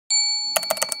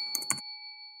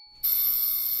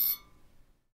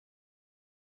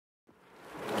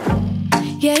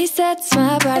Yeah, he sets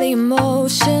my body in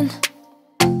motion.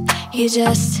 He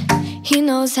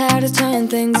knows how to turn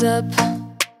things up.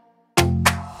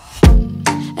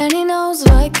 And he knows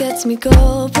what gets me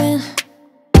going.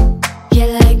 Yeah,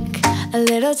 like a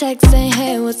little text saying,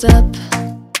 hey, what's up?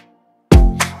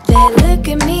 They look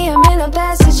at me, I'm in a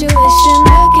bad situation.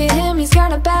 Look at him, he's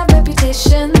got a bad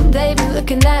reputation. They be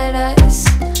looking at us,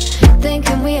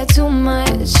 thinking we are too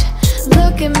much.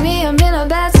 Look at me, I'm in a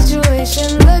bad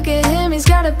situation. Look at him, he's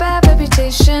got a bad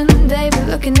reputation. They be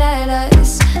looking at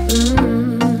us.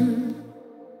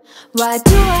 Why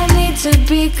do I need to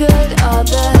be good all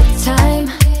the time?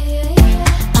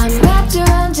 I'm wrapped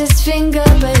around his finger,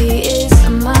 but he is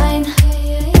mine.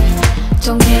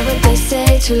 Don't care what they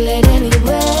say, too late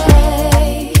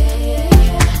anyway.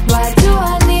 Why do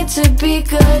I need to be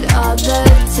good all the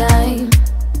time?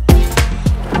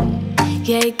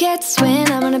 Yeah, he gets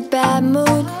when I'm in a bad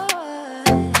mood.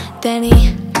 Then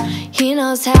he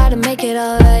knows how to make it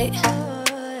alright.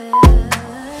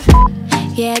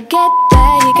 Yeah, I get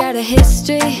that he got a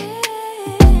history,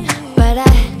 but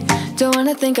I don't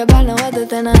wanna think about no other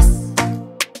than us.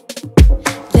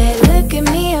 They look at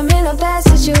me, I'm in a bad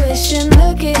situation.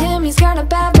 Look at him, he's got a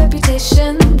bad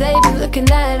reputation. They be looking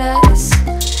at us,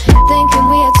 thinking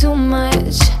we are too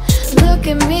much. Look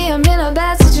at me, I'm in a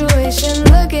bad situation.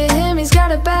 Look at him, he's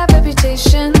got a bad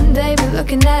reputation. They be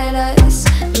looking at us.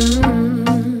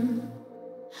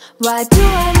 Why do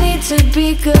I need to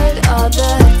be good all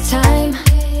the time?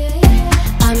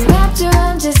 I'm wrapped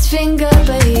around his finger,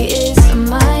 but he is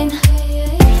mine.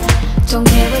 Don't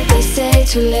care what they say,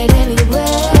 too late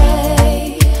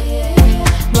anyway.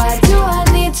 Why do I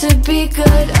need to be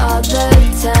good all the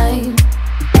time?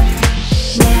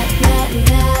 Nah, nah,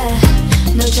 nah,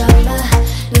 no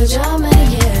drama,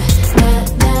 yeah. Nah,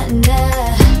 nah,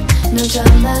 nah, no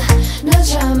drama,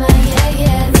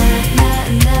 yeah. Nah, nah,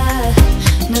 nah,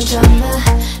 no drama,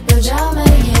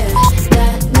 yeah.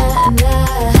 Nah, nah,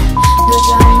 nah,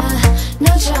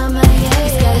 no drama, yeah.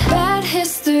 He's got a bad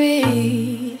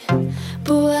history,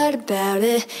 but what about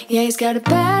it? Yeah, he's got a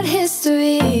bad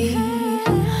history,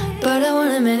 but I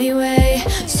want him anyway.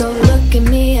 So look at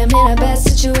me, I'm in a bad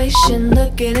situation.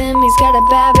 Look at him, he's got a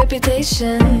bad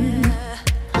reputation,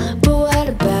 but what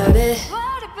about it?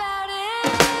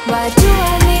 Why do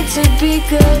I need to be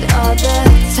good all the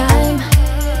time?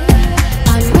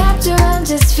 I'm wrapped around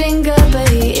his finger, but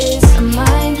he is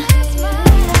mine.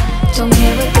 Don't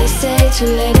care what they say, too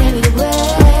late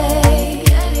anyway.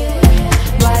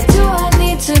 Why do I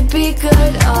need to be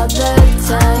good all the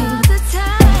time?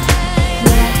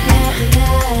 Nah, nah,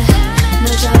 nah,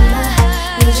 no drama,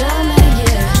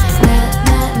 yeah. Nah,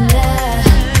 nah, nah,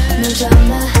 no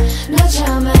drama,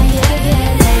 yeah.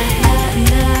 Nah, nah,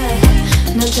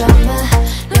 nah, no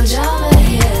drama,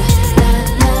 yeah. Nah,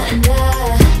 nah, nah,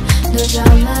 no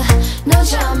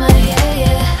drama,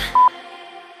 yeah.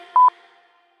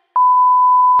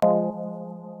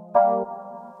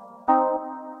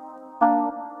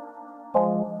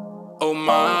 Oh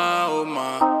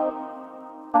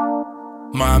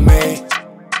my mate,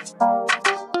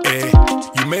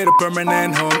 you made a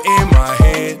permanent home in my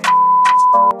head.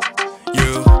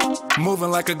 You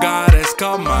moving like a goddess,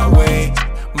 come my way.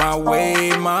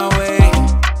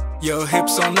 Your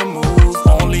hips on the move,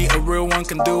 only a real one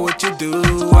can do what you do.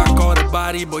 I caught a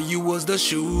body, but you was the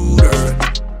shooter.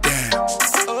 Damn,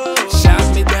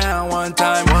 shot me down one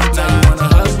time. Now you wanna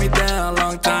hug me down,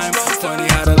 long time. Funny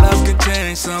how the love can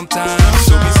change sometimes.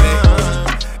 So we say,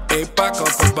 hey, Paco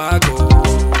for Bago,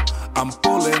 I'm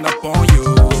pulling up on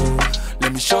you.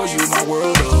 Let me show you my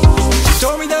world. She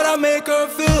told me that I make her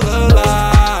feel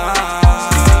alive.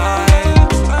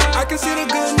 I can see the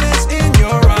goodness in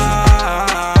your eyes.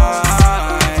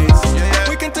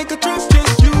 We can take a trip,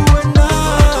 just you and I.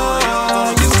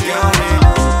 You got it.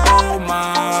 Oh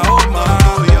my, oh my,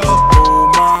 oh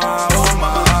my, oh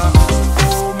my, oh my,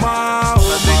 oh my.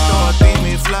 Adicto a ti,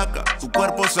 mi flaca. Tu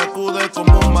cuerpo sacude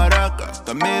como un maraca.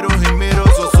 Te miro y miro,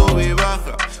 so sube y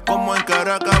baja. Como en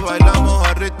Caracas bailamos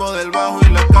al ritmo del bajo y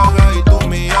la caja. Y tú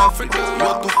mi África,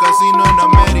 yo tu casino en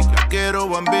América. Quiero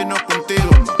bambinos contigo,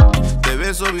 ma. Te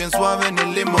beso bien suave en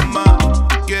el limón, ma.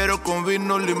 Quiero con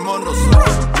vino, limón, rosado.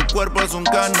 Tu cuerpo es un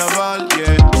carnaval,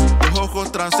 yeah. Tus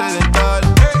ojos trascendental,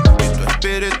 y tu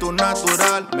espíritu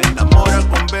natural. Me enamora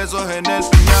con besos en el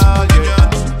final, yeah.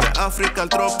 De África al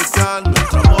tropical,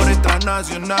 nuestro amor es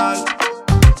transnacional.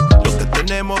 Lo que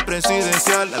tenemos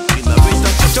presidencial, aquí la vista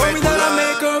es Show me that I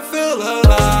make her feel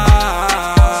alive.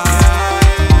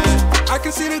 I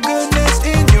can see the goodness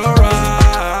in your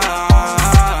eyes.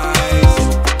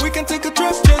 We can take a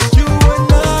trip, just you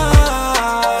and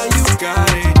I. You got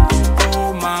it.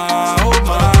 Oh my, oh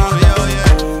my,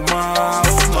 oh my,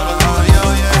 oh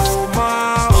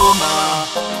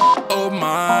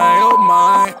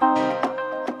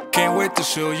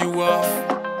you off.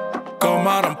 Come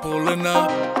out, I'm pulling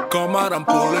up. Come out, I'm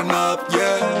pulling up,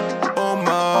 yeah. Oh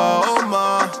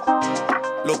ma,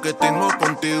 lo que tengo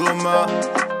contigo ma,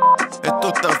 esto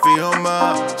está fijo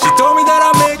ma. She told me that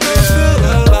I make her feel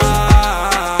alive.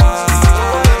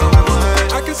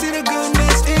 I can see the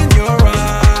goodness in your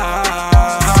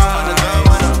eyes.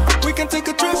 We can take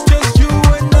a trip, just you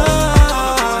and I.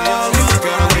 You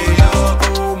got me up,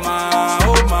 oh my,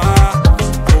 oh my,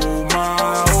 oh my,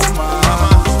 oh my.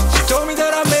 She told me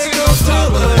that I make her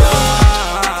feel alive.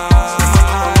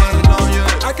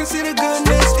 I can see the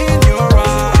goodness in your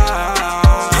eyes.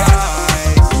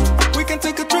 We can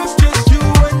take a trip, just you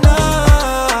and I.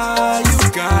 You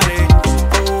got it,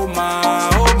 oh my,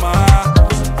 oh my,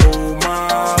 oh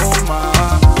my, oh my,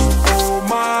 oh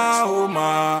my, oh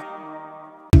my.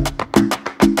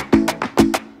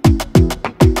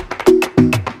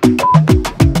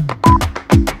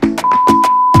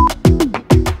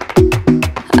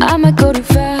 I might go too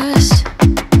fast.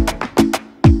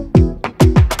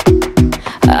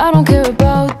 I don't care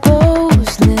about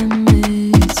those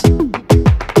limits,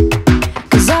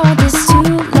 'cause I want this to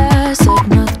last like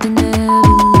nothing ever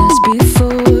lasts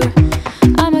before.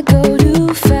 I might go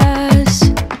too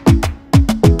fast.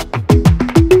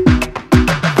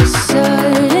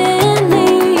 Suddenly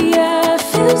I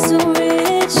feel so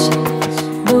rich,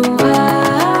 but I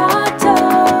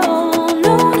don't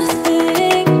know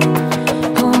nothing.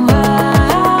 Oh, I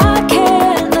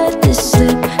can't let this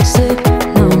slip,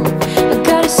 no. I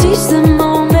gotta seize the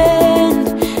moment.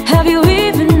 Have you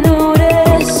even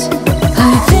noticed?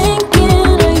 Are you thinking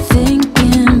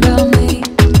about me?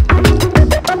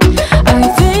 Are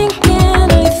you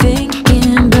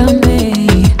thinking about me?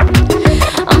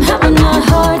 I'm having a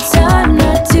hard time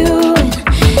not doing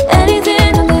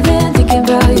anything other than thinking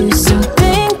about you. So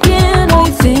are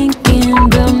you thinking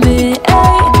about me?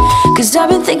 'Cause I've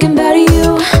been thinking about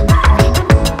you.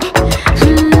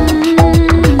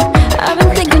 I've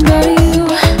been thinking about you.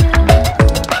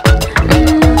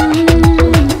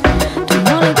 Don't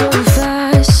wanna go too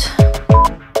fast,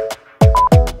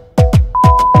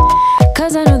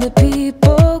 'cause I know that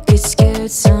people get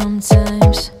scared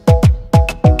sometimes.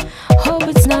 Hope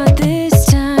it's not this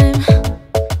time,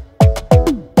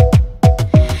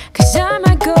 'cause I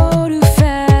might go too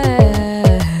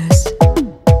fast.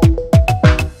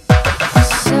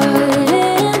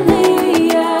 Suddenly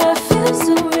I feel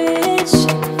so rich,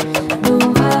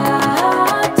 but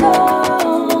I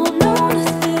don't know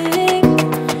nothing.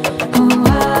 Oh,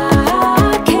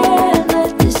 I can't let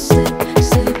this slip,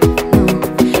 no.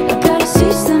 I gotta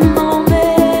seize the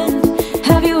moment.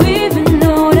 Have you even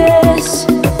noticed?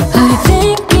 Are you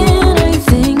thinking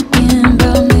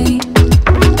about me?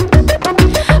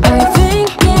 Are you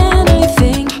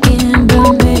thinking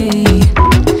about me?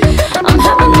 I'm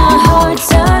having a hard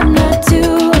time not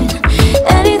doing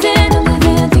anything other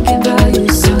than thinking about you.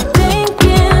 So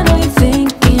are you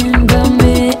thinking about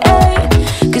me?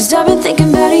 'Cause I've been thinking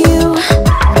about you.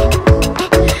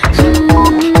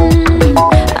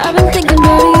 I've been thinking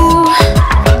about you.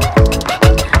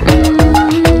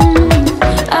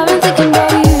 I've been thinking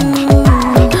about you.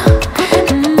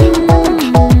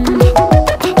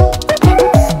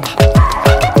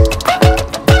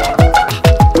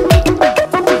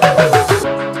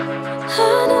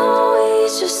 I know we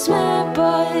just met,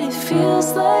 but it feels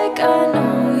like I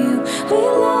know you. We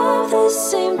love the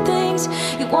same things.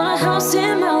 You want a house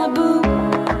in Malibu.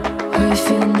 Are you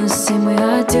feeling the same way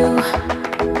I do?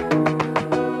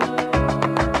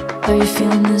 Are you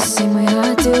feeling the same way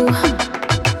I do?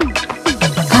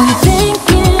 Are you thinking